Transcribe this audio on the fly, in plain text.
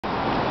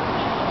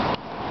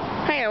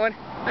Hi everyone,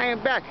 I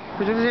am back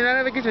with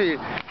another vacation video.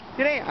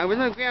 Today I'm with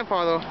my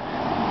grandfather,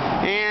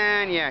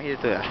 and yeah, he's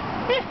there.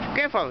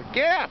 Grandfather,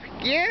 get up!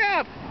 Get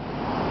up!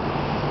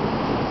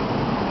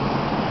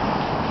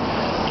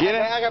 Get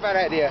up! I got a bad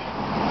idea.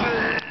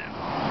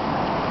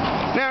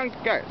 Now,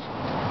 guys,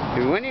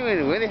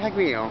 where the heck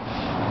we go?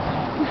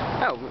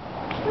 Oh,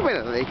 we're by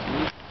the lake.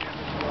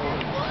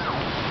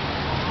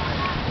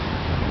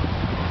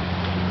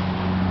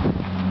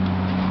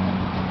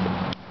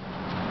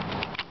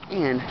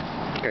 And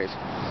guys,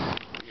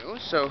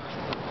 so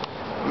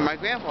my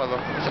grandfather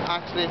is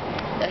actually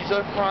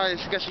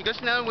surprised because he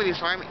doesn't know when he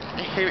saw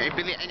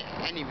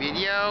any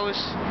videos.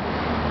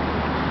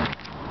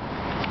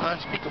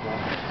 Unspeakable.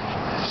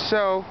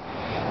 So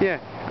yeah,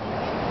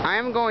 I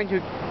am going to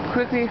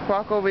quickly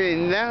walk over the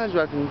next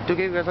direction to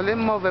give you guys a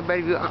little more of a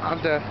better view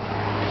of the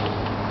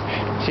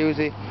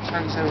seriously.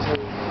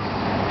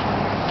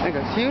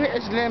 Okay, here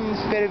is a little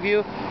better view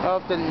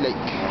of the lake.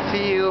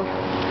 See you.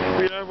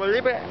 We have a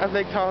little bit of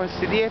Lake Tahoe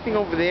City, I think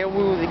over there,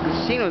 the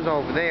casinos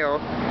over there,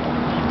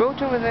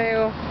 boats over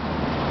there,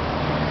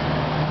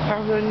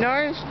 have a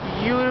nice,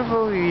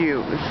 beautiful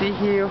view. See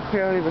here, we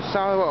have a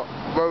solid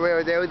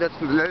where there, that's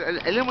a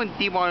little bit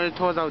deep water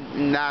towards out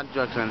in that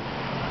direction.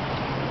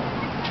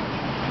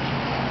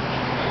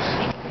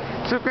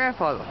 So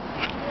grandfather,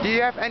 do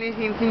you have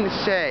anything to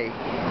say?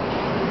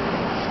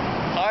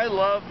 I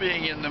love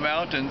being in the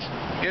mountains.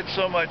 It's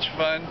so much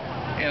fun.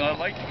 And I'd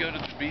like to go to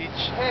the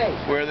beach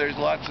where there's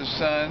lots of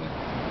sun.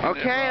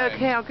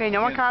 Okay.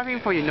 No more caffeine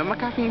for you. No more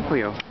caffeine for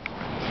you.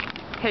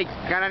 Hey,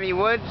 got any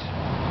woods?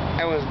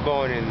 I was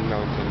born in the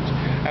mountains.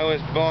 I was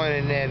born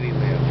in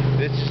everywhere.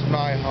 This is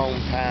my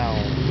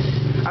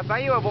hometown. I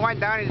thought you were born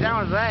down in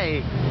San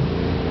Jose.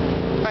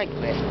 Like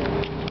this.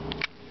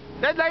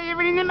 That's like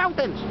everything in the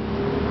mountains.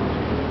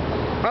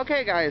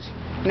 Okay, guys.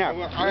 Now,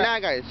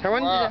 guys. I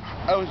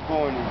was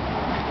born in.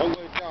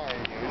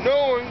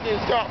 No one can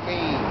stop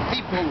me.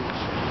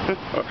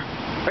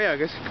 Oh yeah,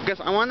 guys,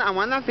 I want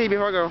to say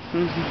before I go.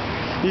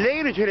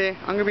 Later today,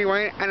 I'm gonna be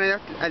riding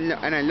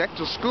an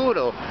electric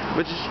scooter,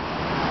 which is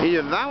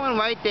either that one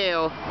right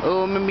there,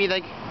 or maybe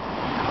like,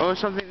 or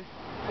something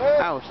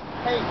else.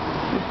 Hey.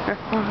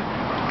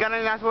 Got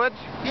any last words?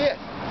 Yes.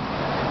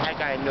 I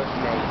got enough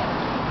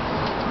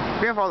name.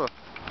 Grandfather,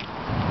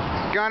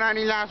 got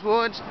any last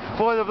words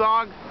for the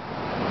vlog?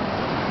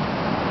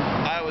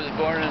 I was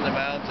born in the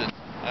mountains.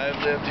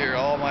 I've lived here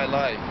all my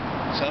life.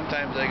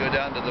 Sometimes I go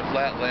down to the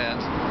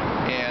flatlands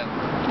and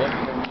look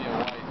for me a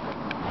wife.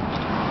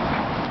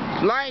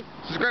 Like,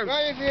 subscribe.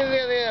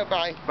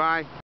 Bye. Bye.